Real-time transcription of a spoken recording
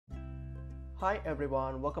Hi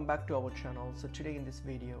everyone, welcome back to our channel. So today in this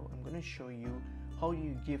video I'm going to show you how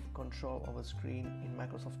you give control over screen in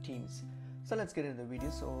Microsoft Teams. So let's get into the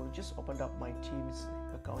video. So just opened up my Teams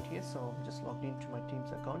account here, so I'm just logged into my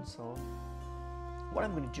Teams account. So what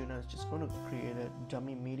I'm going to do now is just going to create a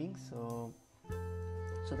dummy meeting so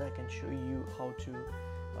that I can show you how to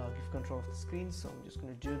give control of the screen. So I'm just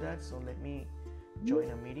going to do that. So let me join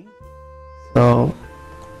a meeting. So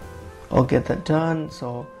I'll get that done.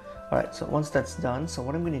 So alright, so once that's done, so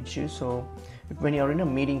what I'm going to do, so when you're in a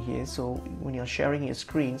meeting here, so when you're sharing your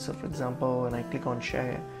screen, so for example when I click on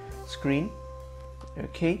share screen,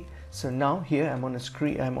 okay, so now here I'm on a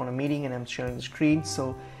screen, I'm on a meeting and I'm sharing the screen.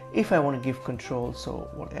 So if I want to give control, so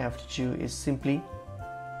what I have to do is simply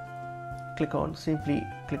click on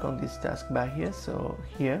this taskbar here. So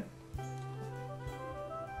here,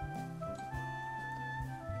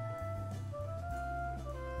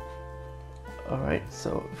 alright,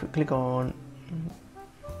 so if you click on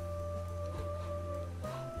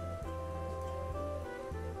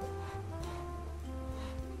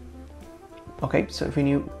okay, so when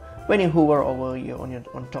you hover over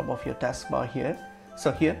on top of your taskbar here,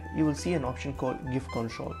 so here you will see an option called give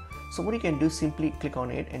control. So what you can do, simply click on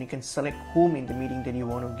it and you can select whom in the meeting that you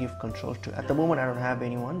want to give control to. At the moment I don't have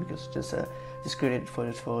anyone because just created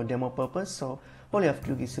for demo purpose. So all you have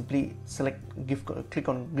to do is simply click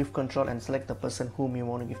on give control and select the person whom you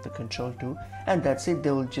want to give the control to, and that's it.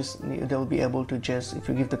 They will be able to just, if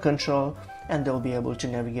you give the control, and they'll be able to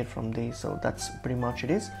navigate from there. So that's pretty much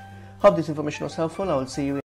it is. Hope this information was helpful. I will see you